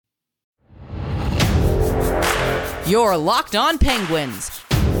You're Locked On Penguins,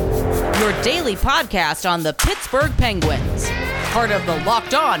 your daily podcast on the Pittsburgh Penguins, part of the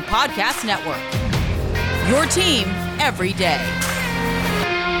Locked On Podcast Network. Your team every day.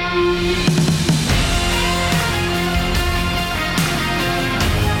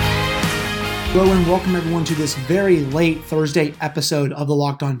 Hello and welcome everyone to this very late Thursday episode of the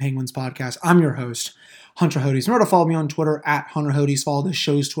Locked On Penguins podcast. I'm your host, Hunter Hodes. Remember to follow me on Twitter at Hunter Hodes. Follow the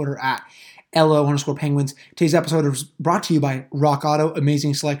show's Twitter at LO_Penguins. Today's episode is brought to you by Rock Auto.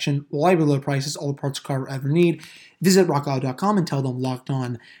 Amazing selection, reliably low prices, all the parts a car will ever need. Visit rockauto.com and tell them Locked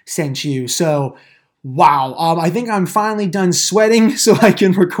On sent you. So, wow. I think I'm finally done sweating so I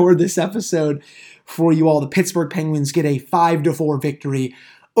can record this episode for you all. The Pittsburgh Penguins get a 5-4 victory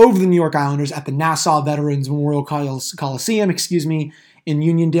over the New York Islanders at the Nassau Veterans Memorial Coliseum, in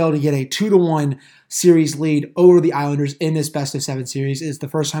Uniondale to get a 2-1 series lead over the Islanders in this best-of-7 series. It's the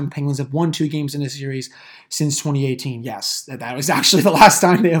first time the Penguins have won 2 games in a series since 2018. Yes, that was actually the last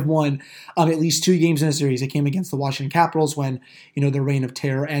time they have won at least 2 games in a series. It came against the Washington Capitals when, their reign of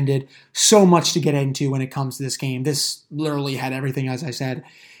terror ended. So much to get into when it comes to this game. This literally had everything, as I said,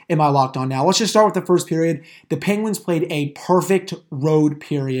 in my Locked On Now. Let's just start with the first period. The Penguins played a perfect road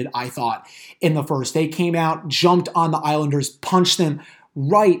period, I thought, in the first. They came out, jumped on the Islanders, punched them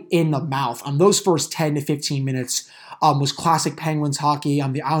right in the mouth. Those first 10 to 15 minutes was classic Penguins hockey.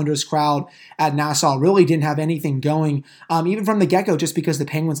 The Islanders crowd at Nassau really didn't have anything going, even from the get-go, just because the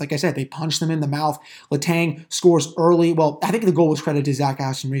Penguins, like I said, they punched them in the mouth. Letang scores early. Well, I think the goal was credited to Zach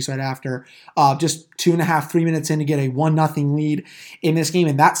Aston-Reese right after, just 2.5-3 minutes in to get a 1-0 lead in this game,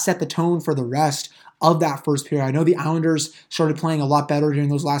 and that set the tone for the rest of that first period. I know the Islanders started playing a lot better during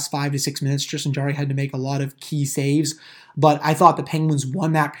those last 5 to 6 minutes. Tristan Jarry had to make a lot of key saves, but I thought the Penguins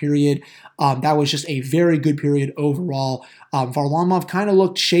won that period. That was just a very good period overall. Varlamov kind of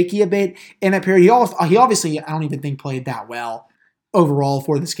looked shaky a bit in that period. He obviously, I don't even think, played that well overall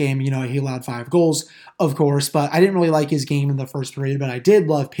for this game. He allowed 5 goals, of course, but I didn't really like his game in the first period, but I did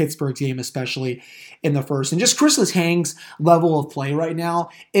love Pittsburgh's game, especially in the first. And just Chris Letang's level of play right now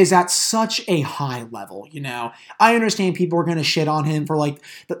is at such a high level, I understand people are going to shit on him for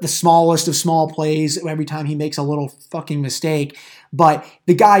the smallest of small plays every time he makes a little fucking mistake, but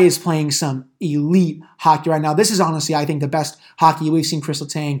the guy is playing some elite hockey right now. This is honestly, I think, the best hockey we've seen Chris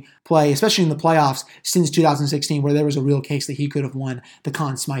Letang play, especially in the playoffs, since 2016, where there was a real case that he could have won the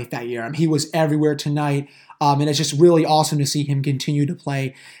Conn Smythe that year. He was everywhere tonight. And it's just really awesome to see him continue to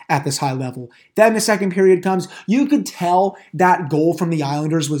play at this high level. Then the second period comes. You could tell that goal from the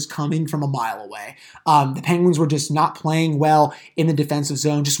Islanders was coming from a mile away. The Penguins were just not playing well in the defensive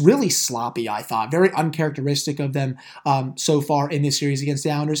zone. Just really sloppy, I thought. Very uncharacteristic of them so far in this series against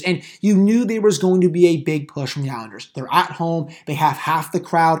the Islanders. And you knew there was going to be a big push from the Islanders. They're at home. They have half the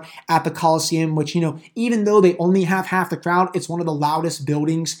crowd at the Coliseum, which, even though they only have half the crowd, it's one of the loudest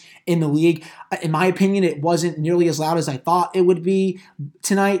buildings in the league. In my opinion, it wasn't nearly as loud as I thought it would be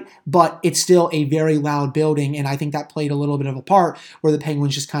tonight, but it's still a very loud building, and I think that played a little bit of a part where the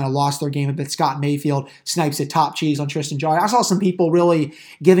Penguins just kind of lost their game a bit. Scott Mayfield snipes at top cheese on Tristan Jarry. I saw some people really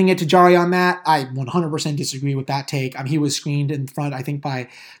giving it to Jarry on that. I 100% disagree with that take. He was screened in front, I think, by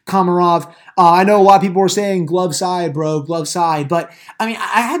Komarov. I know a lot of people were saying glove side, bro, glove side, but I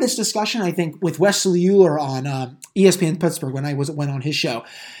had this discussion, I think, with Wesley Euler on ESPN Pittsburgh when I went on his show.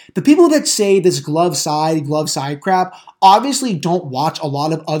 The people that say this glove side crap obviously don't watch a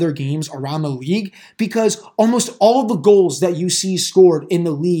lot of other games around the league, because almost all of the goals that you see scored in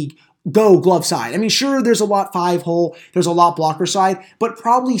the league go glove side. Sure, there's a lot 5-hole, there's a lot blocker side, but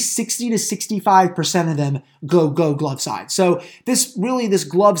probably 60 to 65% of them go glove side. So this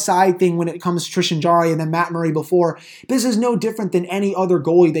glove side thing when it comes to Tristan Jarry and then Matt Murray before, this is no different than any other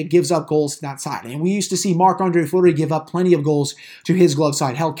goalie that gives up goals to that side. And we used to see Marc-Andre Fleury give up plenty of goals to his glove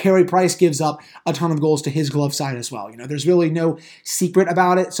side. Hell, Carey Price gives up a ton of goals to his glove side as well. There's really no secret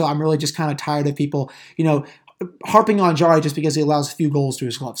about it. So I'm really just kind of tired of people, harping on Jarry just because he allows a few goals to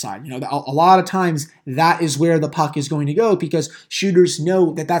his glove side. A lot of times that is where the puck is going to go, because shooters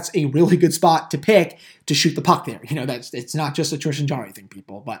know that that's a really good spot to pick to shoot the puck there. It's not just a Tristan Jarry thing,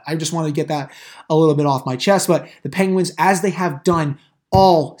 people. But I just wanted to get that a little bit off my chest. But the Penguins, as they have done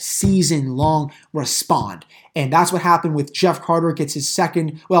all season long, respond. And that's what happened with Jeff Carter. Gets his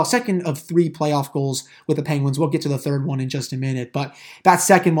second of 3 playoff goals with the Penguins. We'll get to the third one in just a minute. But that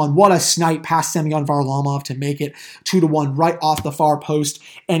second one, what a snipe past Semyon Varlamov to make it 2-1 right off the far post.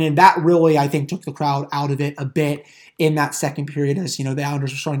 And then that really, I think, took the crowd out of it a bit in that second period as, the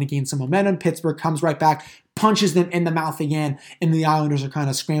Islanders were starting to gain some momentum. Pittsburgh comes right back, punches them in the mouth again, and the Islanders are kind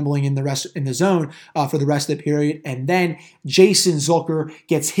of scrambling in the zone for the rest of the period. And then Jason Zucker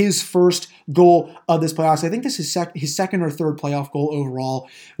gets his first goal of this playoffs. I think this is his second or third playoff goal overall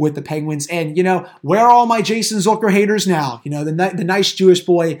with the Penguins. And, where are all my Jason Zucker haters now? The nice Jewish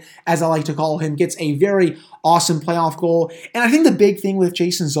boy, as I like to call him, gets a very awesome playoff goal. And I think the big thing with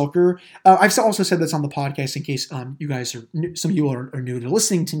Jason Zucker, I've also said this on the podcast in case you guys are some of you are new to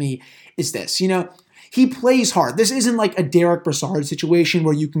listening to me, is this, he plays hard. This isn't like a Derek Brassard situation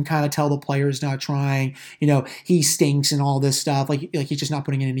where you can kind of tell the player's not trying. He stinks and all this stuff. Like he's just not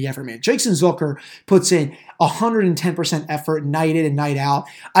putting in any effort, man. Jason Zucker puts in 110% effort night in and night out.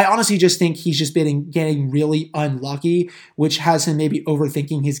 I honestly just think he's just been getting really unlucky, which has him maybe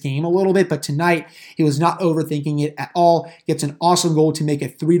overthinking his game a little bit. But tonight, he was not overthinking it at all. Gets an awesome goal to make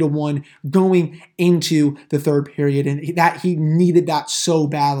it 3-1 going into the third period. And that he needed that so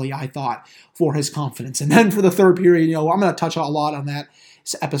badly, I thought, for his confidence. And then for the third period, I'm going to touch a lot on that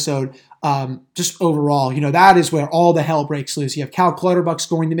episode. Just overall, that is where all the hell breaks loose. You have Cal Clutterbuck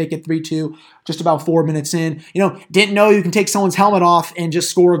scoring to make it 3-2 just about 4 minutes in. Didn't know you can take someone's helmet off and just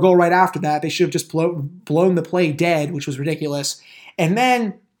score a goal right after that. They should have just blown the play dead, which was ridiculous. And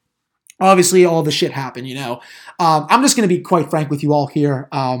then obviously all the shit happened, I'm just going to be quite frank with you all here.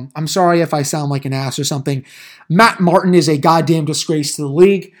 I'm sorry if I sound like an ass or something. Matt Martin is a goddamn disgrace to the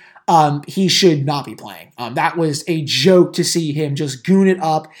league. He should not be playing. That was a joke to see him just goon it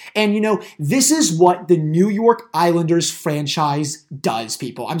up. And, this is what the New York Islanders franchise does,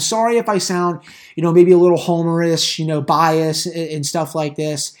 people. I'm sorry if I sound, maybe a little homerish, bias and stuff like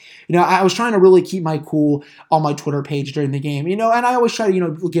this. I was trying to really keep my cool on my Twitter page during the game, and I always try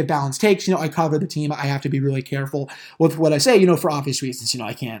to, give balanced takes. I cover the team. I have to be really careful with what I say, for obvious reasons.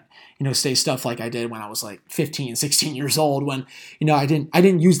 I can't, say stuff like I did when I was like 15, 16 years old when, I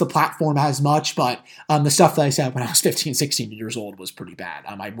didn't use the platform as much, but the stuff that I said when I was 15, 16 years old was pretty bad.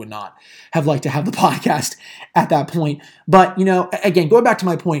 I would not have liked to have the podcast at that point. But, again, going back to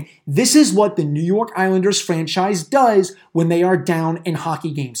my point, this is what the New York Islanders franchise does when they are down in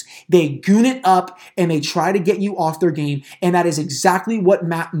hockey games. They goon it up and they try to get you off their game, and that is exactly what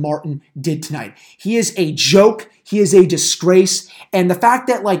Matt Martin did tonight. He is a joke. He is a disgrace. And the fact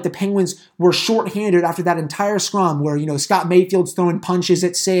that, the Penguins were shorthanded after that entire scrum where, Scott Mayfield's throwing punches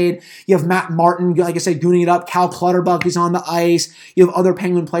at Sade. You have Matt Martin, like I said, gooning it up. Cal Clutterbuck is on the ice. You have other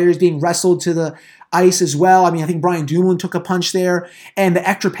Penguin players being wrestled to the ice as well. I think Brian Dumoulin took a punch there. And the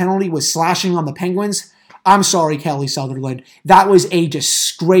extra penalty was slashing on the Penguins. I'm sorry, Kelly Sutherland. That was a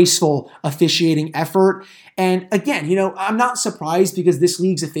disgraceful officiating effort. And again, I'm not surprised because this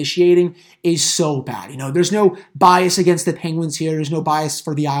league's officiating is so bad. There's no bias against the Penguins here. There's no bias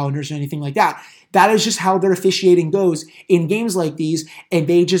for the Islanders or anything like that. That is just how their officiating goes in games like these, and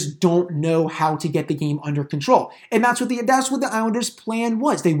they just don't know how to get the game under control. And that's what the Islanders' plan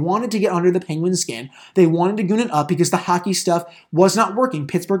was. They wanted to get under the Penguins' skin. They wanted to goon it up because the hockey stuff was not working.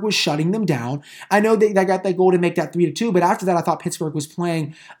 Pittsburgh was shutting them down. I know they got that goal to make that 3-2, but after that, I thought Pittsburgh was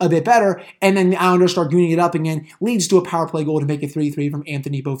playing a bit better, and then the Islanders start gooning it up again, leads to a power play goal to make it 3-3 from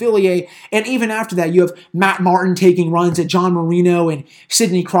Anthony Beauvillier. And even after that, you have Matt Martin taking runs at John Marino and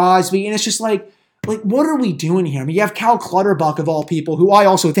Sidney Crosby, and it's just like, what are we doing here? You have Cal Clutterbuck, of all people, who I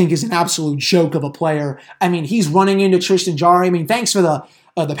also think is an absolute joke of a player. He's running into Tristan Jarry. Thanks for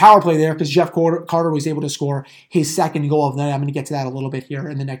the power play there because Jeff Carter was able to score his second goal of the night. I'm going to get to that a little bit here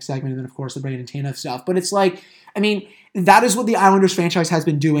in the next segment, and then, of course, the Brandon Tanev stuff. But it's that is what the Islanders franchise has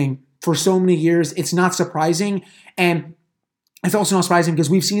been doing for so many years. It's not surprising, and it's also not surprising because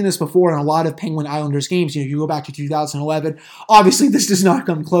we've seen this before in a lot of Penguin Islanders games. You go back to 2011. Obviously, this does not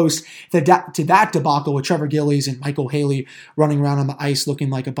come close to that debacle with Trevor Gillies and Michael Haley running around on the ice looking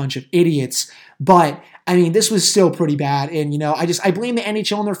like a bunch of idiots. But, this was still pretty bad. And, I blame the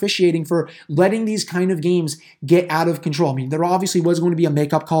NHL and their officiating for letting these kind of games get out of control. There obviously was going to be a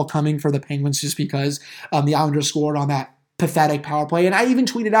makeup call coming for the Penguins just because the Islanders scored on that pathetic power play. And I even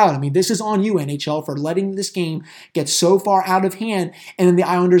tweeted out, this is on you, NHL, for letting this game get so far out of hand, and then the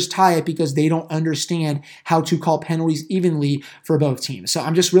Islanders tie it because they don't understand how to call penalties evenly for both teams. So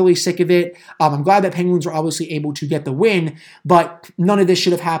I'm just really sick of it. I'm glad that Penguins were obviously able to get the win, but none of this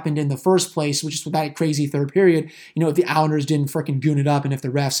should have happened in the first place, which is that crazy third period, if the Islanders didn't freaking goon it up and if the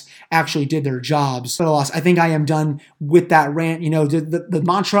refs actually did their jobs. But alas, I think I am done with that rant. The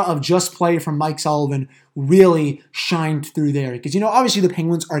mantra of just play from Mike Sullivan really shined through there because, obviously the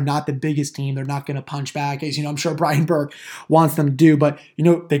Penguins are not the biggest team. They're not going to punch back as, I'm sure Brian Burke wants them to do, but,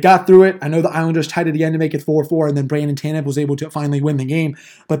 they got through it. I know the Islanders tied it again to make it 4-4, and then Brandon Tanev was able to finally win the game,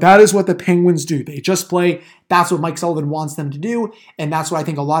 but that is what the Penguins do. They just play, That's what Mike Sullivan wants them to do, and that's what I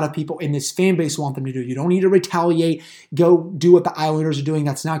think a lot of people in this fan base want them to do. You don't need to retaliate, go do what the Islanders are doing.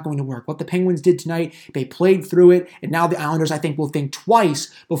 That's not going to work. What the Penguins did tonight, they played through it, and now the Islanders, I think, will think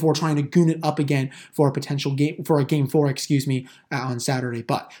twice before trying to goon it up again for a potential game, for a game 4, on Saturday.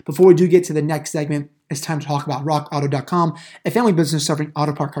 But before we do get to the next segment, it's time to talk about RockAuto.com, a family business serving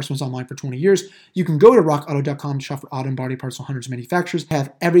auto part customers online for 20 years. You can go to RockAuto.com to shop for auto and body parts from hundreds of manufacturers. They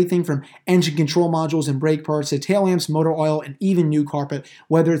have everything from engine control modules and brake parts to tail lamps, motor oil, and even new carpet.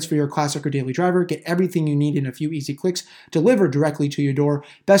 Whether it's for your classic or daily driver, get everything you need in a few easy clicks delivered directly to your door.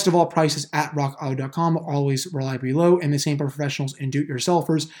 Best of all, prices at RockAuto.com are always reliably low and the same for professionals and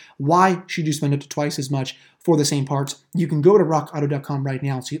do-it-yourselfers. Why should you spend up to twice as much for the same parts? You can go to RockAuto.com right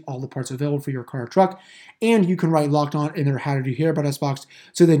now and see all the parts available for your car or truck, and you can write Locked On in their How Did You Hear About Us box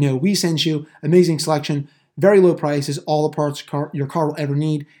so they know we sent you. Amazing selection, very low prices, all the parts your car will ever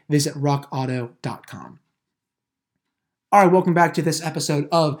need. Visit RockAuto.com. All right, welcome back to this episode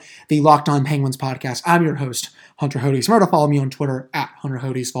of the Locked On Penguins podcast. I'm your host, Hunter Hodes. Remember to follow me on Twitter at Hunter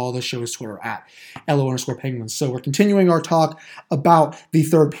Hodes. Follow the show's Twitter at LO_Penguins. So we're continuing our talk about the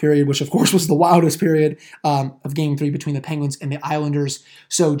third period, which of course was the wildest period of Game 3 between the Penguins and the Islanders.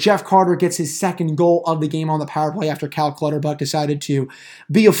 So Jeff Carter gets his second goal of the game on the power play after Cal Clutterbuck decided to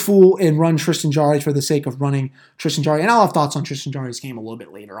be a fool and run Tristan Jarry for the sake of running Tristan Jarry. And I'll have thoughts on Tristan Jarry's game a little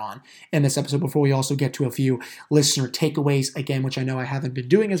bit later on in this episode before we also get to a few listener takeaways again, which I know I haven't been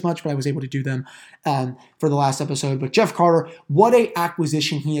doing as much, but I was able to do them for the last episode. But Jeff Carter, what a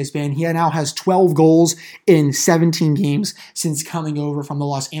acquisition he has been. He now has 12 goals in 17 games since coming over from the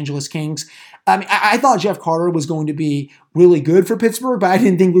Los Angeles Kings. I mean, I thought Jeff Carter was going to be really good for Pittsburgh, but I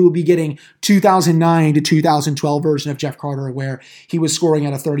didn't think we would be getting 2009 to 2012 version of Jeff Carter where he was scoring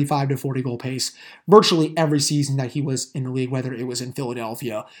at a 35 to 40 goal pace virtually every season that he was in the league, whether it was in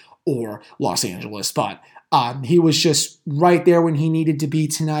Philadelphia or Los Angeles. But he was just right there when he needed to be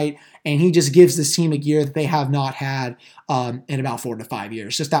tonight, and he just gives this team a gear that they have not had in about 4 to 5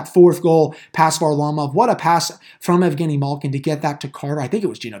 years. Just that fourth goal, pass Varlamov. What a pass from Evgeny Malkin to get that to Carter. I think it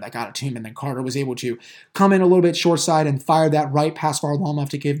was Gino that got it to him, and then Carter was able to come in a little bit short side and fire that right past Varlamov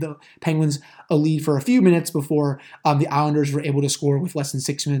to give the Penguins a lead for a few minutes before the Islanders were able to score with less than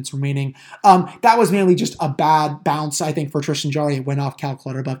 6 minutes remaining. That was mainly just a bad bounce, I think, for Tristan Jarry. It went off Cal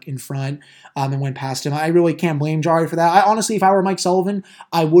Clutterbuck in front and went past him. I really can't blame Jarry for that. Honestly, if I were Mike Sullivan,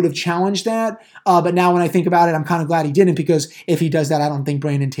 I would have challenged that. But now when I think about it, I'm kind of glad he didn't, because if he does that, I don't think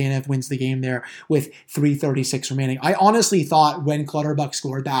Brandon Tanev wins the game there with 3:36 remaining. I honestly thought when Clutterbuck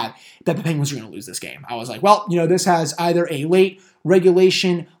scored that the Penguins were going to lose this game. I was like, well, this has either a late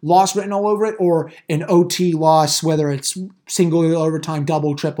regulation loss written all over it or an OT loss, whether it's single overtime,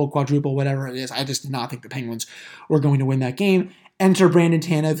 double, triple, quadruple, whatever it is. I just did not think the Penguins were going to win that game. Enter Brandon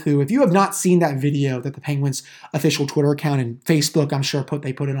Tanev, who, if you have not seen that video that the Penguins official Twitter account and Facebook, I'm sure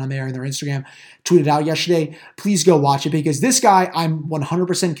they put it on there, and their Instagram tweeted out yesterday, please go watch it, because this guy, I'm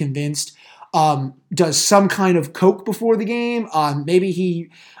 100% convinced, does some kind of coke before the game. Maybe he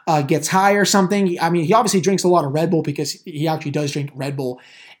gets high or something. I mean, he obviously drinks a lot of Red Bull, because he actually does drink Red Bull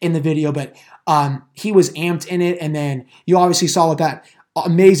in the video, but he was amped in it. And then you obviously saw that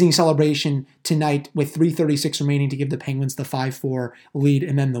amazing celebration tonight with 3:36 remaining to give the Penguins the 5-4 lead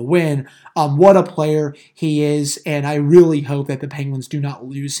and then the win. What a player he is, and I really hope that the Penguins do not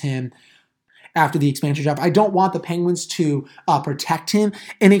lose him after the expansion draft. I don't want the Penguins to protect him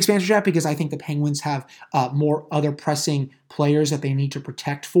in the expansion draft, because I think the Penguins have more other pressing players that they need to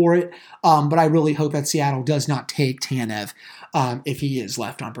protect for it. But I really hope that Seattle does not take Tanev if he is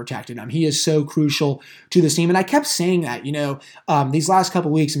left unprotected. He is so crucial to this team. And I kept saying that, these last couple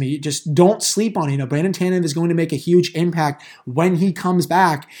of weeks, you just don't sleep on it. Brandon Tanev is going to make a huge impact when he comes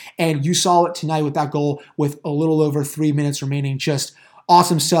back. And you saw it tonight with that goal with a little over 3 minutes remaining. Just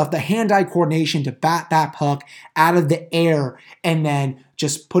awesome stuff. The hand-eye coordination to bat that puck out of the air and then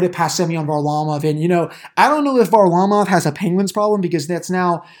just put it past Semyon Varlamov. And, I don't know if Varlamov has a Penguins problem, because that's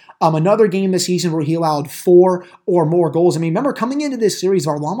now another game this season where he allowed 4 or more goals. Remember, coming into this series,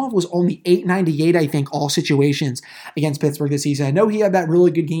 Varlamov was only .898, I think, all situations against Pittsburgh this season. I know he had that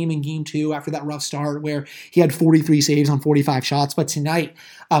really good game in Game 2 after that rough start where he had 43 saves on 45 shots. But tonight,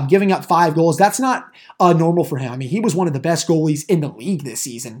 giving up 5 goals, that's not normal for him. He was one of the best goalies in the league this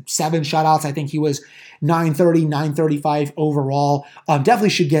season. 7 shutouts. I think he was .930, .935 overall. definitely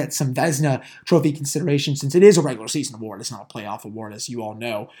should get some Vezina Trophy consideration since it is a regular season award. It's not a playoff award, as you all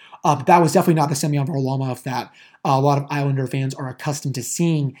know. But that was definitely not the Semyon Varlamov that a lot of Islander fans are accustomed to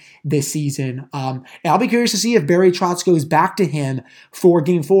seeing this season. And I'll be curious to see if Barry Trotz goes back to him for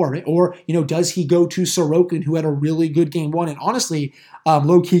Game 4, or, does he go to Sorokin, who had a really good Game 1, and honestly,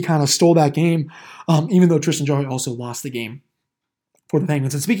 low-key kind of stole that game, even though Tristan Jarry also lost the game for the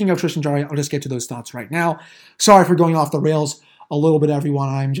Penguins. And speaking of Tristan Jarry, I'll just get to those thoughts right now. Sorry for going off the rails a little bit, everyone.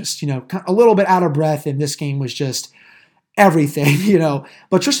 I'm just, a little bit out of breath, and this game was just everything,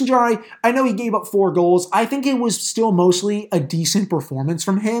 But Tristan Jarry, I know he gave up 4 goals. I think it was still mostly a decent performance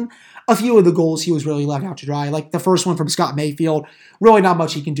from him. A few of the goals he was really left out to dry, like the first one from Scott Mayfield, really not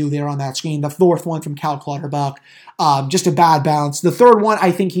much he can do there on that screen. The fourth one from Cal Clutterbuck, just a bad bounce. The third one,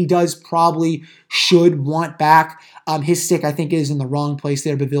 I think he should want back. His stick, I think, is in the wrong place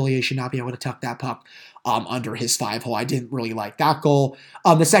there. Beauvillier should not be able to tuck that puck under his 5-hole. I didn't really like that goal.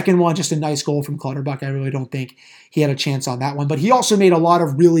 The second one, just a nice goal from Clutterbuck. I really don't think he had a chance on that one. But he also made a lot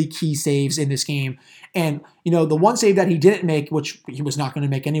of really key saves in this game. And, the one save that he didn't make, which he was not going to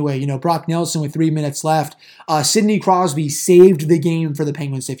make anyway, Brock Nelson with 3 minutes left, Sidney Crosby saved the game for the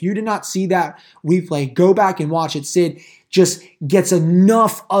Penguins. If you did not see that replay, go back and watch it. Sid just gets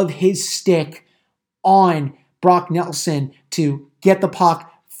enough of his stick on Brock Nelson to get the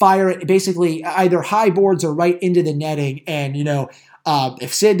puck, fire it basically either high boards or right into the netting. And,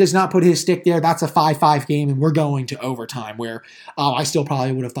 if Sid does not put his stick there, that's a 5-5 game, and we're going to overtime, where I still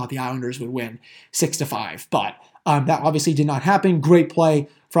probably would have thought the Islanders would win 6-5. But that obviously did not happen. Great play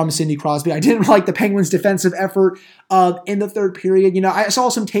from Sidney Crosby. I didn't like the Penguins' defensive effort in the third period. I saw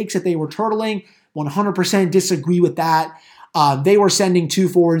some takes that they were turtling. 100% disagree with that. They were sending 2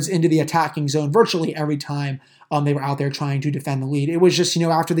 forwards into the attacking zone virtually every time they were out there trying to defend the lead. It was just,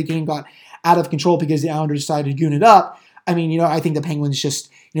 after the game got out of control because the Islanders decided to goon it up, I think the Penguins just,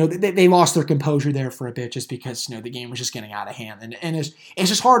 they lost their composure there for a bit just because, the game was just getting out of hand. And it's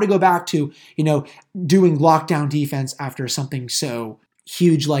just hard to go back to, doing lockdown defense after something so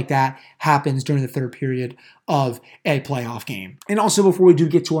huge like that happens during the third period of a playoff game. And also, before we do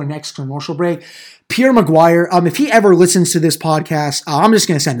get to our next commercial break, Pierre McGuire, if he ever listens to this podcast, I'm just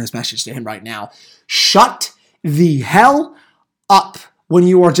going to send this message to him right now. Shut the hell up when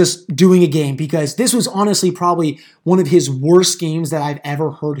you are just doing a game, because this was honestly probably one of his worst games that I've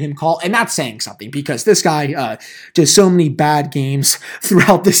ever heard him call. And that's saying something, because this guy does so many bad games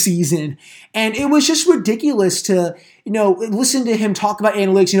throughout the season. And it was just ridiculous to, listen to him talk about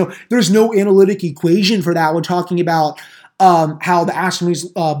analytics. There's no analytic equation for that. We're talking about how the Aston Reese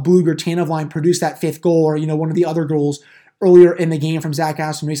Bluger-Tanev line produced that 5th goal, or, one of the other goals earlier in the game from Zach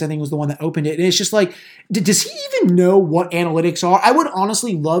Aston Reese, I think, was the one that opened it. And it's just like, does he even know what analytics are? I would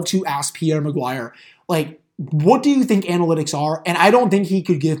honestly love to ask Pierre McGuire, what do you think analytics are? And I don't think he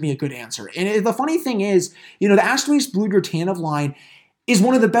could give me a good answer. And the funny thing is, the Aston Reese Bluger-Tanev line is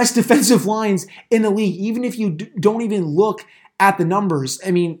one of the best defensive lines in the league, even if you don't even look at the numbers.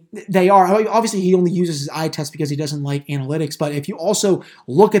 They are. Obviously, he only uses his eye test because he doesn't like analytics. But if you also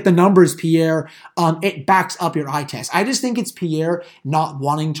look at the numbers, Pierre, it backs up your eye test. I just think it's Pierre not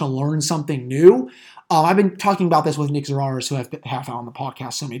wanting to learn something new. I've been talking about this with Nick Zararis, who have on the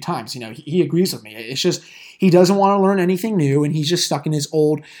podcast so many times. He agrees with me. It's just he doesn't want to learn anything new, and he's just stuck in his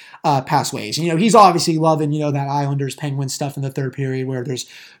old past ways. He's obviously loving, that Islanders-Penguins stuff in the third period where there's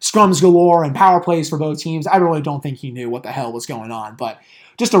scrums galore and power plays for both teams. I really don't think he knew what the hell was going on, but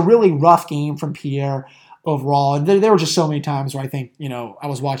just a really rough game from Pierre overall. And there were just so many times where I think, I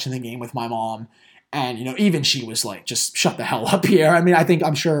was watching the game with my mom, and, even she was like, just shut the hell up, Pierre.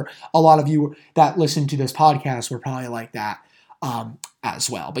 I'm sure a lot of you that listen to this podcast were probably like that as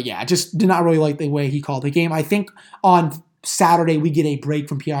well. But yeah, I just did not really like the way he called the game. I think on Saturday we get a break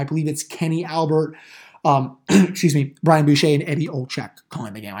from Pierre. I believe it's Kenny Albert, Brian Boucher, and Eddie Olczyk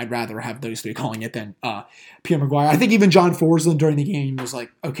calling the game. I'd rather have those 3 calling it than Pierre McGuire. I think even John Forsland during the game was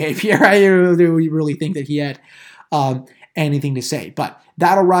like, okay, Pierre, do we really think that he had anything to say? But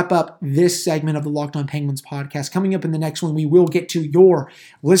that'll wrap up this segment of the Locked On Penguins podcast. Coming up in the next one, we will get to your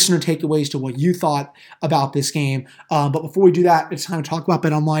listener takeaways to what you thought about this game. But before we do that, it's time to talk about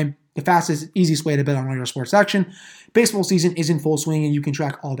BetOnline, the fastest, easiest way to bet on all your sports action. Baseball season is in full swing, and you can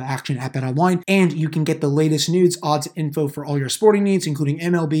track all the action at BetOnline, and you can get the latest news, odds, and info for all your sporting needs, including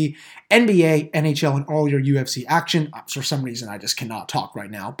MLB, NBA, NHL, and all your UFC action. For some reason, I just cannot talk right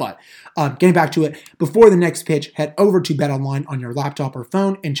now, but getting back to it, before the next pitch, head over to BetOnline on your laptop or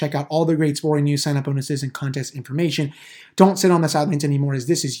phone and check out all the great sporting news, sign-up bonuses, and contest information. Don't sit on the sidelines anymore, as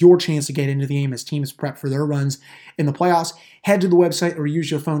this is your chance to get into the game as teams prep for their runs in the playoffs. Head to the website or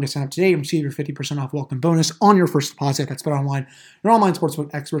use your phone to sign sign up today and receive your 50% off welcome bonus on your first deposit. That's BetOnline, your online sportsbook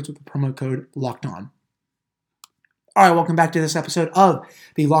experts with the promo code LOCKEDON. All right, welcome back to this episode of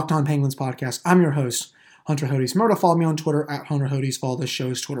the Locked On Penguins podcast. I'm your host, Hunter Hodes. Remember to follow me on Twitter at Hunter Hodes. Follow this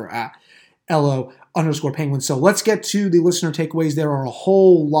show's Twitter at LO_Penguins. So let's get to the listener takeaways. There are a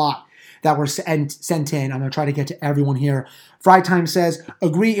whole lot that were sent in. I'm going to try to get to everyone here. Fry Time says,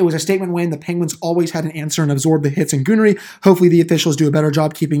 agree, it was a statement win. The Penguins always had an answer and absorbed the hits and goonery. Hopefully the officials do a better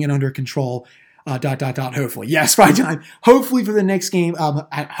job keeping it under control. Hopefully. Yes, Fry Time. Hopefully for the next game.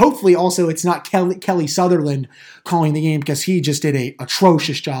 Hopefully also it's not Kelly Sutherland calling the game because he just did an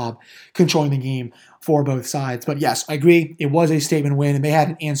atrocious job controlling the game for both sides. But yes, I agree. It was a statement win, and they had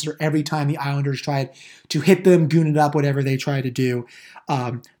an answer every time the Islanders tried to hit them, goon it up, whatever they tried to do.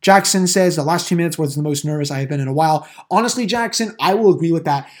 Jackson says, the last 2 minutes was the most nervous I have been in a while. Honestly, Jackson, I will agree with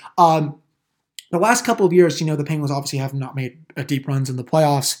that. The last couple of years, the Penguins obviously have not made deep runs in the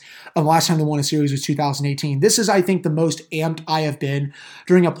playoffs. The last time they won a series was 2018. This is, I think, the most amped I have been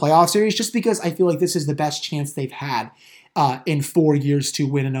during a playoff series, just because I feel like this is the best chance they've had in 4 years to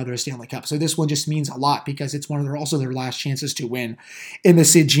win another Stanley Cup. So this one just means a lot because it's one of their last chances to win in the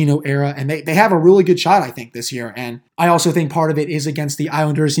Sid Gino era. And they have a really good shot, I think, this year. And I also think part of it is against the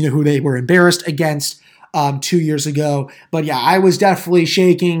Islanders, who they were embarrassed against 2 years ago. But yeah, I was definitely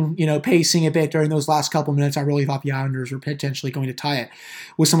shaking, pacing a bit during those last couple minutes. I really thought the Islanders were potentially going to tie it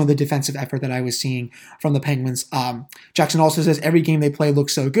with some of the defensive effort that I was seeing from the Penguins. Jackson also says every game they play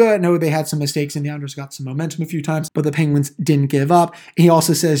looks so good. No, they had some mistakes and the Islanders got some momentum a few times, but the Penguins didn't give up. He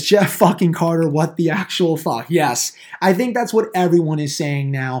also says, Jeff fucking Carter, what the actual fuck? Yes, I think that's what everyone is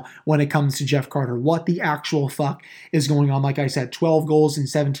saying now when it comes to Jeff Carter. What the actual fuck is going on? Like I said, 12 goals in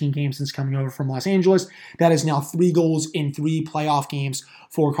 17 games since coming over from Los Angeles. That is now 3 goals in 3 playoff games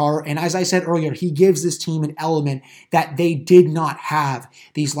for Carter. And as I said earlier, he gives this team an element that they did not have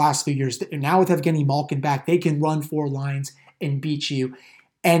these last few years. Now with Evgeny Malkin back, they can run 4 lines and beat you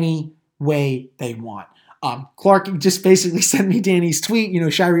any way they want. Clark just basically sent me Danny's tweet,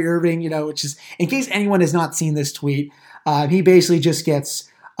 Shirey Irving, which is, in case anyone has not seen this tweet, he basically just gets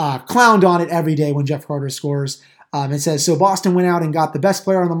clowned on it every day when Jeff Carter scores. It says, so Boston went out and got the best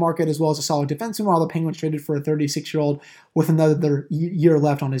player on the market as well as a solid defenseman, while the Penguins traded for a 36-year-old with another year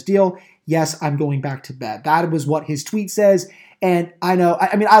left on his deal. Yes, I'm going back to bed. That was what his tweet says. And I know,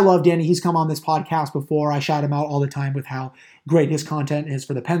 I love Danny. He's come on this podcast before. I shout him out all the time with how great his content is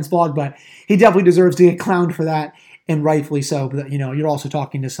for the Pens blog, but he definitely deserves to get clowned for that. And rightfully so, but you're also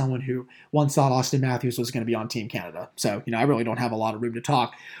talking to someone who once thought Austin Matthews was going to be on Team Canada. So, I really don't have a lot of room to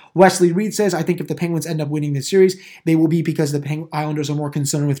talk. Wesley Reed says, I think if the Penguins end up winning this series, they will be because the Islanders are more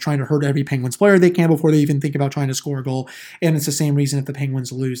concerned with trying to hurt every Penguins player they can before they even think about trying to score a goal. And it's the same reason if the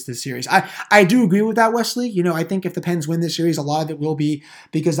Penguins lose this series. I do agree with that, Wesley. I think if the Pens win this series, a lot of it will be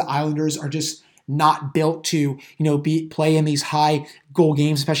because the Islanders are just not built to, play in these high goal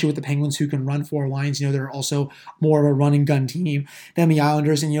games, especially with the Penguins who can run 4 lines. They're also more of a run and gun team than the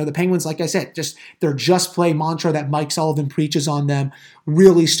Islanders. And, the Penguins, like I said, their just play mantra that Mike Sullivan preaches on them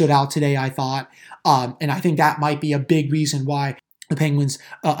really stood out today, I thought. And I think that might be a big reason why the Penguins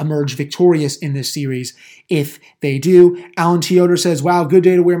emerge victorious in this series if they do. Alan Teodor says, wow, good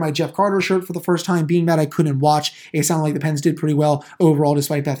day to wear my Jeff Carter shirt for the first time. Being that I couldn't watch, it sounded like the Pens did pretty well overall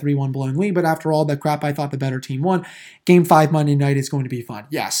despite that 3-1 blown lead. But after all that crap, I thought the better team won. Game 5 Monday night is going to be fun.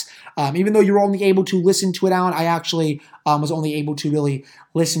 Yes. Even though you're only able to listen to it, Alan, I actually was only able to really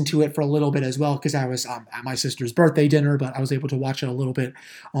listen to it for a little bit as well because I was at my sister's birthday dinner, but I was able to watch it a little bit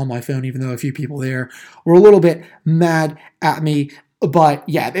on my phone, even though a few people there were a little bit mad at me. But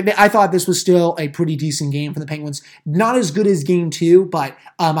yeah, I thought this was still a pretty decent game for the Penguins. Not as good as game 2, but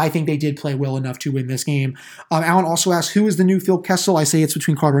I think they did play well enough to win this game. Alan also asked, who is the new Phil Kessel? I say it's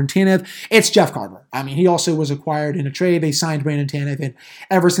between Carter and Tanev. It's Jeff Carter. He also was acquired in a trade. They signed Brandon Tanev, and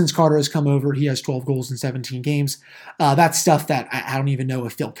ever since Carter has come over, he has 12 goals in 17 games. That's stuff that I don't even know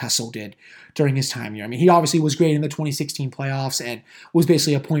if Phil Kessel did during his time here. He obviously was great in the 2016 playoffs and was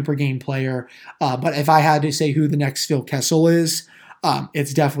basically a point-per-game player. But if I had to say who the next Phil Kessel is,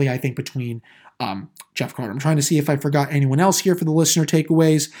 it's definitely, I think, between Jeff Carter. I'm trying to see if I forgot anyone else here for the listener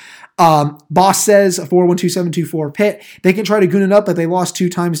takeaways. Boss says, 412-724 Pitt. They can try to goon it up, but they lost 2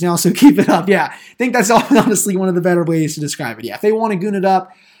 times now, so keep it up. Yeah, I think that's honestly one of the better ways to describe it. Yeah, if they want to goon it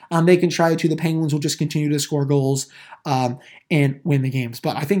up, they can try to. The Penguins will just continue to score goals and win the games.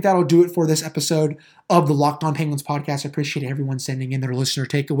 But I think that'll do it for this episode of the Locked On Penguins podcast. I appreciate everyone sending in their listener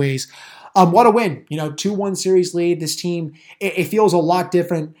takeaways. What a win. 2-1 series lead. This team, it feels a lot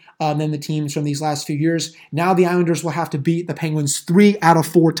different than the teams from these last few years. Now the Islanders will have to beat the Penguins 3 out of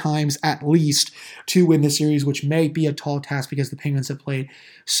 4 times at least to win the series, which may be a tall task because the Penguins have played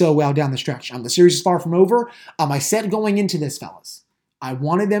so well down the stretch. The series is far from over. I said going into this, fellas, I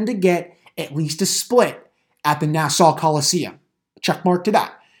wanted them to get at least a split at the Nassau Coliseum. Check mark to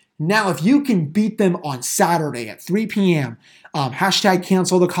that. Now, if you can beat them on Saturday at 3 p.m., hashtag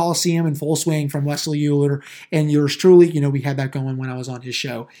cancel the Coliseum in full swing from Wesley Euler and yours truly. We had that going when I was on his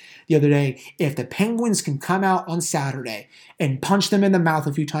show the other day. If the Penguins can come out on Saturday and punch them in the mouth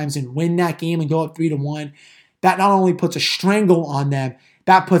a few times and win that game and go up 3-1, that not only puts a strangle on them,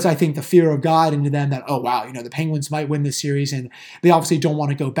 that puts, I think, the fear of God into them that, oh, wow, the Penguins might win this series, and they obviously don't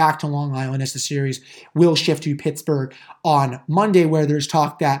want to go back to Long Island as the series will shift to Pittsburgh on Monday, where there's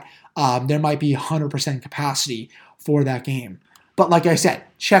talk that there might be 100% capacity for that game. But like I said,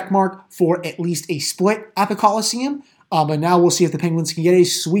 check mark for at least a split at the Coliseum. But now we'll see if the Penguins can get a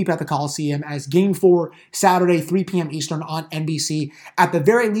sweep at the Coliseum as Game 4, Saturday, 3 p.m. Eastern on NBC. At the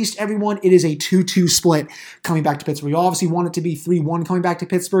very least, everyone, it is a 2-2 split coming back to Pittsburgh. We obviously want it to be 3-1 coming back to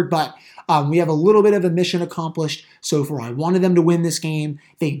Pittsburgh, but we have a little bit of a mission accomplished so far. I wanted them to win this game.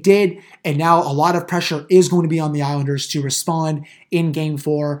 They did, and now a lot of pressure is going to be on the Islanders to respond in Game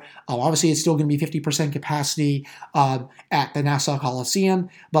 4. Obviously, it's still going to be 50% capacity at the Nassau Coliseum,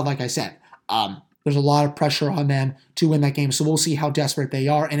 but like I said, there's a lot of pressure on them to win that game, so we'll see how desperate they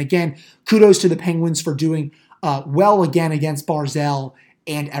are. And again, kudos to the Penguins for doing well again against Barzal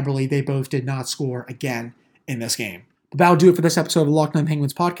and Eberle. They both did not score again in this game. But that'll do it for this episode of the Locked On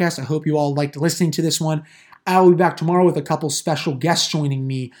Penguins podcast. I hope you all liked listening to this one. I'll be back tomorrow with a couple special guests joining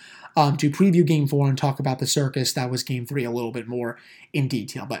me to preview Game 4 and talk about the circus that was Game 3 a little bit more in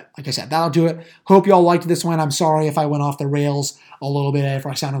detail. But like I said, that'll do it. Hope you all liked this one. I'm sorry if I went off the rails a little bit, if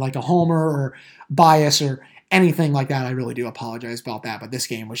I sounded like a homer or bias or anything like that. I really do apologize about that. But this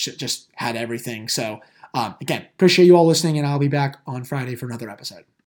game was just had everything. So again, appreciate you all listening, and I'll be back on Friday for another episode.